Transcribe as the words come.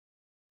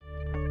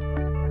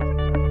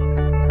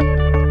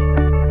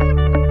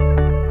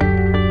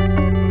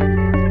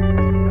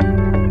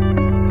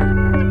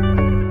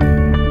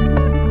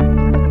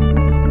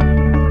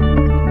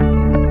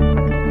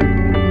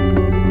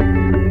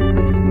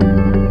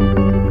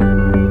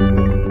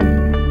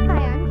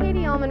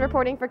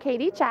reporting for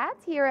KD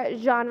Chats here at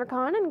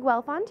Genrecon in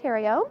Guelph,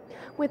 Ontario,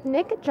 with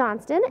Nick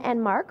Johnston and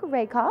Mark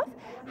Rehkopf.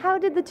 How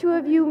did the two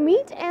of you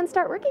meet and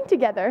start working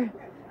together?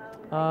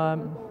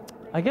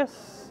 I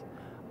guess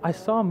I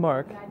saw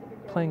Mark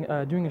playing,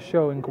 doing a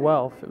show in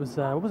Guelph. It was,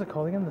 what was it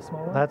called again, the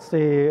small one? That's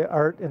the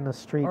Art in the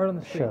Street Art on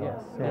the Street, show.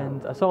 yes. Yeah.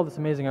 And I saw this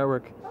amazing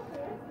artwork.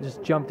 It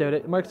just jumped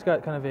out. Mark's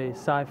got kind of a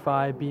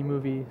sci-fi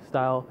B-movie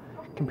style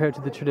compared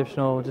to the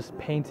traditional just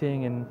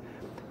painting, and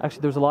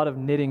actually there's a lot of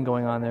knitting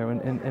going on there.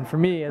 And for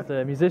me, as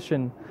a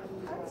musician,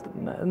 it's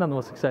not the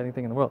most exciting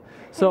thing in the world.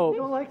 So you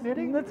don't like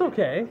knitting? That's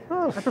okay.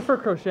 Oh. I prefer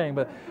crocheting,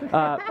 but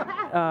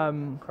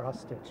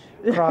cross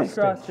stitch. Cross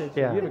stitch.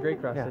 Yeah, you have a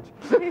great cross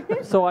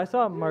stitch. So I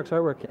saw Mark's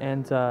artwork,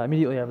 and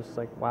immediately I was just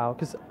like, wow,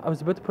 because I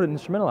was about to put an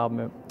instrumental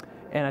album out,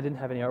 and I didn't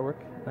have any artwork.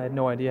 I had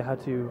no idea how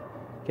to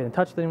get in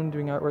touch with anyone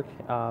doing artwork.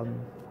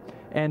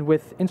 And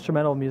with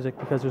instrumental music,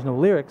 because there's no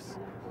lyrics,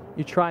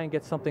 you try and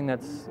get something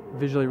that's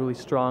visually really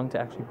strong to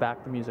actually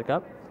back the music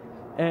up.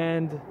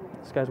 And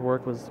this guy's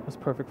work was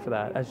perfect for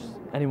that, as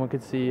anyone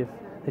could see if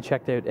they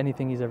checked out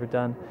anything he's ever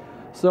done.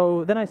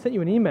 So then I sent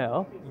you an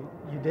email.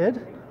 You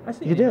did? I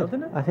sent you an email,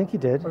 didn't I? I think you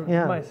did. Or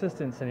yeah. My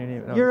assistant sent you an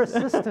email. Your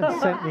assistant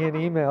sent me an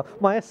email.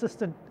 My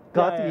assistant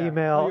got the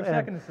email. Oh, your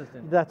second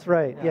assistant. That's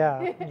right.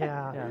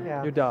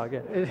 Yeah. Your dog.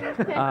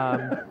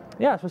 Yeah.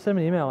 Yeah. So I sent him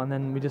an email, and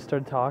then we just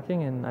started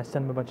talking, and I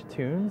sent him a bunch of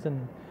tunes,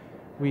 and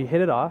we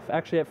hit it off.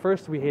 Actually, at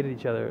first we hated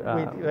each other.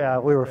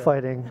 We were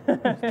fighting,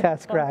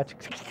 cat scratch.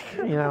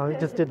 You know, he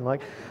just didn't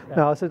like. Yeah.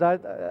 No, so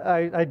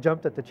I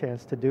jumped at the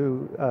chance to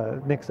do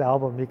Nick's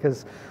album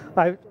because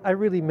I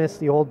really miss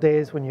the old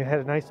days when you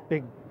had a nice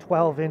big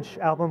 12-inch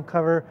album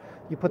cover.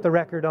 You put the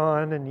record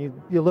on, and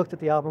you looked at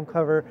the album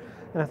cover,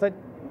 and I thought,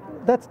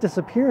 that's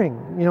disappearing.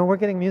 You know, we're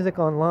getting music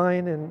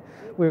online, and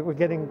we're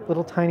getting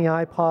little tiny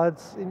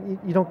iPods. And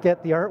you don't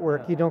get the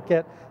artwork. You don't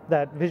get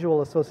that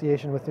visual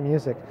association with the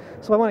music.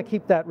 So I want to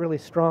keep that really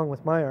strong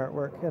with my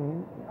artwork.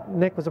 And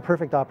Nick was a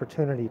perfect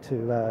opportunity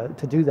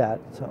to do that.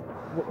 So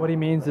what he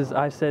means is,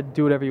 I said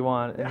do whatever you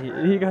want,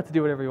 and he got to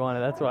do whatever he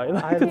wanted. That's why I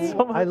liked it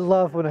so much. I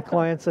love when a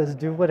client says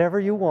do whatever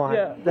you want.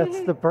 Yeah.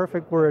 That's the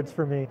perfect words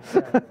for me.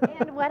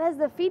 And what has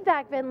the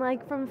feedback been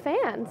like from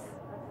fans?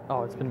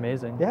 Oh, it's been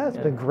amazing. Yeah, it's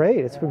been great.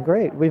 It's been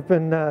great. We've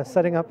been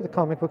setting up the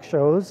comic book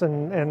shows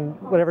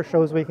and whatever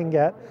shows we can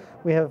get.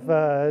 We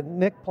have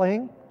Nick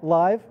playing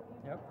live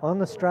on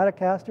the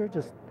Stratocaster,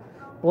 just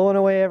blowing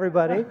away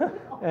everybody.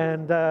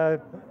 And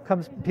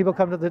people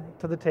come to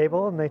the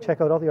table and they check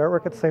out all the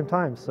artwork at the same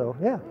time. So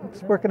yeah,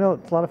 it's working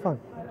out. It's a lot of fun.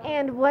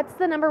 And what's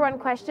the #1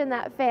 question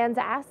that fans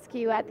ask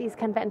you at these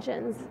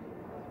conventions?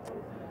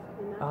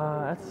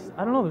 I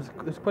don't know.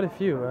 There's quite a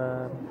few.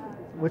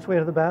 Which way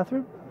to the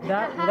bathroom?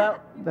 That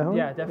one?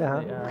 Yeah,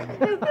 definitely.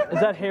 Yeah.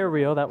 Is that hair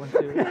real? That one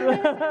too.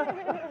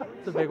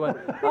 It's a big one.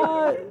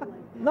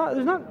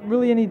 There's not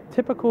really any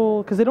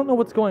typical, because they don't know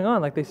what's going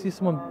on. Like, they see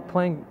someone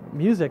playing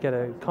music at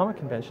a comic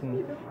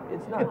convention.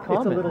 It's not common.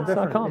 It's a little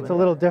different. Not common. It's a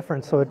little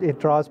different, so it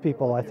draws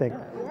people, I think.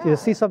 So you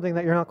see something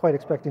that you're not quite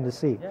expecting to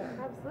see. Yeah,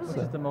 which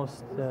is the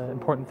most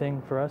important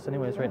thing for us,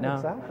 anyways, right now.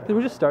 Exactly. Because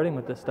we're just starting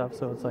with this stuff,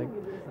 so it's like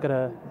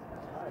gotta,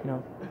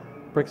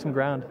 break some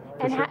ground.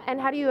 And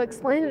how do you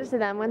explain it to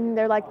them when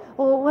they're like,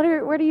 well, what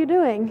are you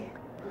doing?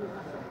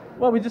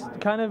 Well, we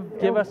just kind of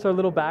give us our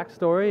little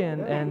backstory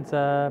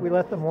and we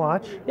let them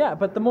watch. Yeah,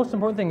 but the most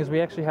important thing is we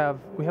have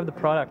the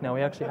product now.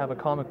 We actually have a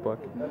comic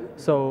book,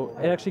 so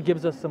it actually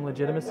gives us some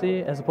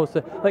legitimacy as opposed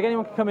to like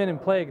anyone can come in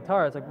and play a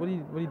guitar. It's like, what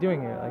are you doing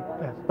here?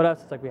 Like, but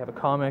us, it's like we have a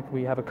comic,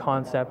 we have a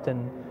concept,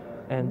 and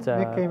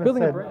Nick came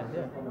building and a brand.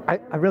 Yeah.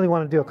 I really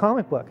want to do a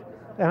comic book,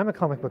 and I'm a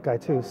comic book guy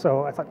too.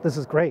 So I thought this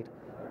is great.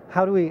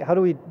 How do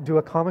we do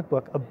a comic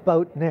book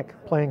about Nick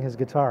playing his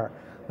guitar?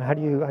 How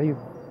do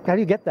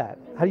you get that?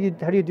 How do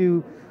you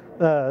do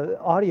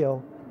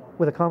audio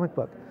with a comic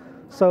book?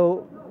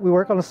 So we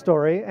work on a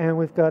story, and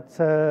we've got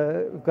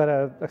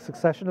a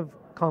succession of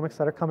comics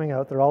that are coming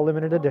out. They're all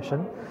limited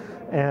edition,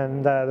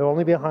 and there'll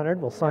only be 100.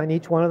 We'll sign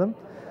each one of them,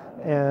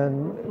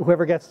 and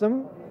whoever gets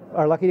them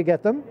are lucky to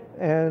get them.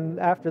 And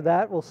after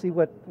that, we'll see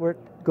where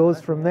it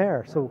goes from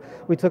there. So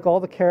we took all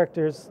the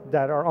characters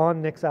that are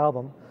on Nick's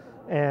album,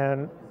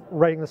 and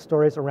writing the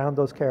stories around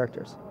those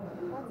characters.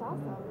 That's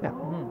awesome. Yeah.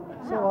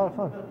 Mm-hmm. It's a lot of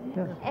fun.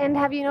 Yeah. And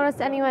have you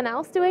noticed anyone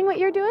else doing what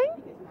you're doing?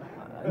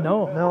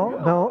 No.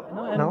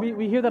 No.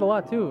 We hear that a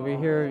lot too. We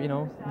hear,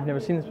 you've never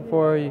seen this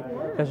before, you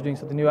guys are doing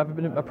something new. I've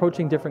been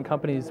approaching different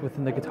companies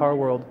within the guitar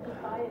world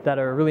that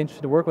are really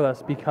interested to work with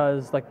us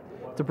because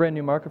it's a brand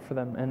new market for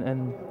them,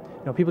 and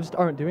people just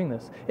aren't doing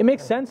this. It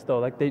makes sense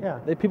though,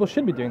 people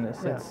should be doing this.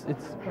 Yeah.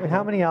 It's I mean,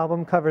 how many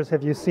album covers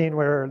have you seen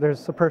where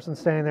there's a person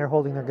standing there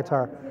holding their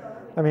guitar?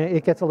 I mean,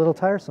 it gets a little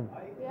tiresome.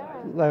 Yeah.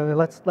 I mean,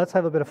 let's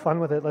have a bit of fun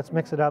with it. Let's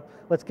mix it up.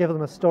 Let's give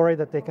them a story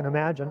that they can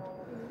imagine,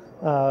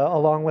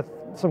 along with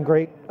some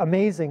great,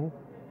 amazing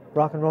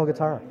rock and roll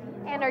guitar.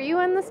 And are you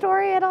in the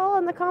story at all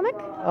in the comic?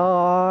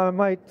 I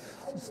might.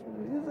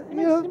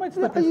 You might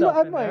slip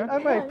yourself in there. I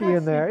might be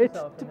in there. It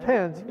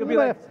depends. You'll be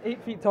like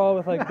 8 feet tall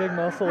with like big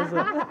muscles.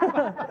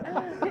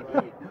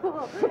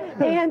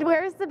 And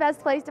where's the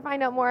best place to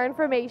find out more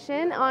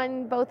information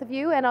on both of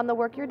you and on the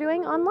work you're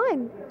doing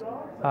online?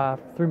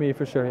 Through me,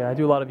 for sure, yeah. I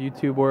do a lot of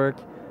YouTube work,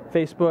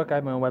 Facebook, I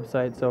have my own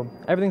website, so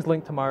everything's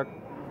linked to Mark.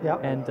 Yeah.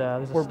 And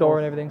there's a store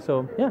and everything,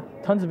 so yeah,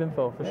 tons of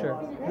info, for sure.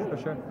 For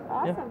sure.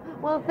 Awesome.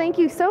 Yeah. Well, thank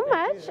you so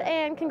much,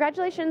 and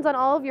congratulations on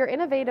all of your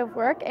innovative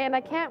work, and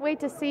I can't wait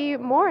to see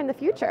more in the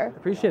future.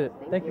 Appreciate it.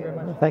 Thank you very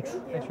much. Thanks.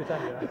 Thanks for your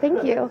time.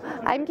 Thank you.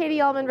 I'm Katie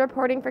Uhlmann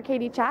reporting for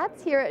Katie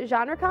Chats here at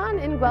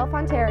Genrecon in Guelph,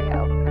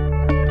 Ontario.